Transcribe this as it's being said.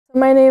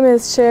My name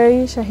is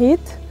Shahid.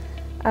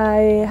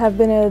 I have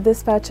been a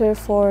dispatcher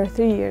for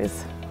 3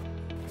 years.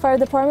 Fire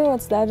department,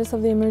 what status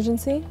of the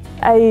emergency?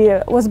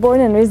 I was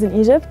born and raised in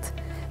Egypt,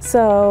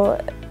 so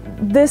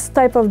this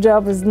type of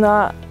job is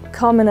not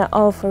common at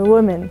all for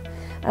women.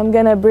 I'm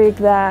gonna break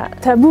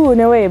that taboo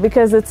in a way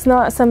because it's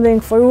not something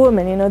for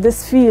women. You know,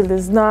 this field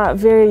is not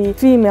very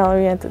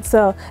female-oriented,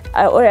 so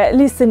or at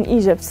least in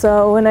Egypt.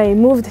 So when I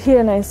moved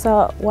here and I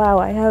saw, wow,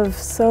 I have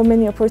so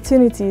many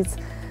opportunities,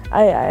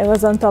 I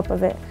was on top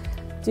of it.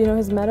 Do you know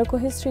his medical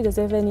history? Does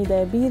he have any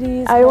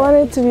diabetes? I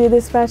wanted to be a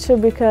dispatcher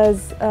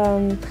because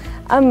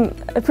I'm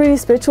a pretty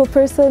spiritual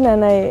person,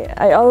 and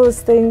I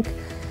always think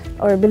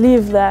or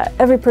believe that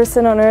every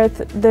person on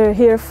earth, they're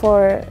here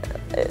for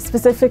a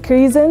specific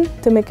reason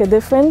to make a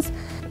difference.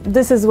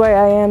 This is where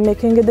I am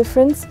making a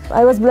difference.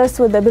 I was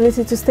blessed with the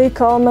ability to stay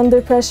calm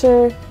under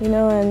pressure, you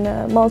know,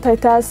 and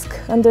multitask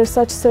under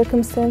such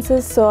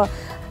circumstances. So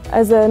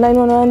as a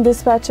 911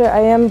 dispatcher,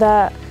 I am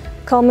that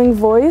calming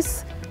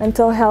voice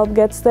until help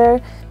gets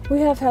there. We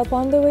have help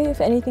on the way.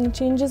 If anything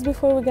changes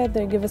before we get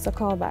there, give us a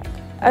call back.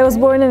 I was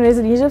born and raised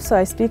in Egypt, so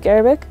I speak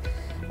Arabic.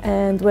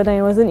 And when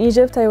I was in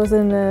Egypt, I was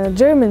in a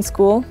German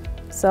school,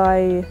 so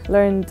I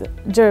learned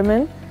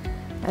German.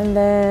 And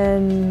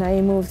then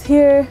I moved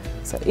here,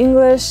 so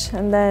English,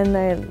 and then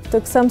I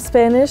took some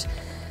Spanish.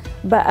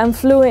 But I'm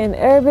fluent in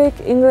Arabic,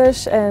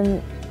 English,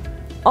 and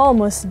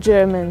almost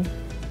German.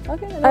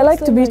 Okay, I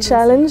like to be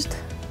challenged,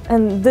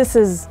 and this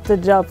is the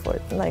job for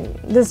it. Like,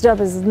 this job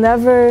is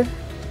never,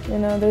 you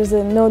know, there's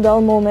no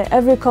dull moment.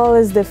 Every call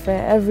is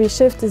different, every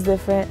shift is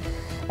different,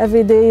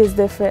 every day is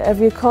different,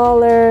 every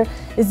caller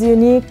is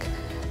unique.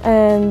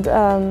 And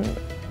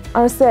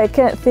honestly, I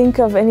can't think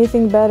of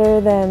anything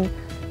better than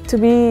to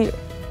be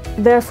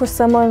there for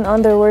someone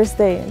on their worst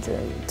day and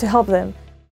to help them.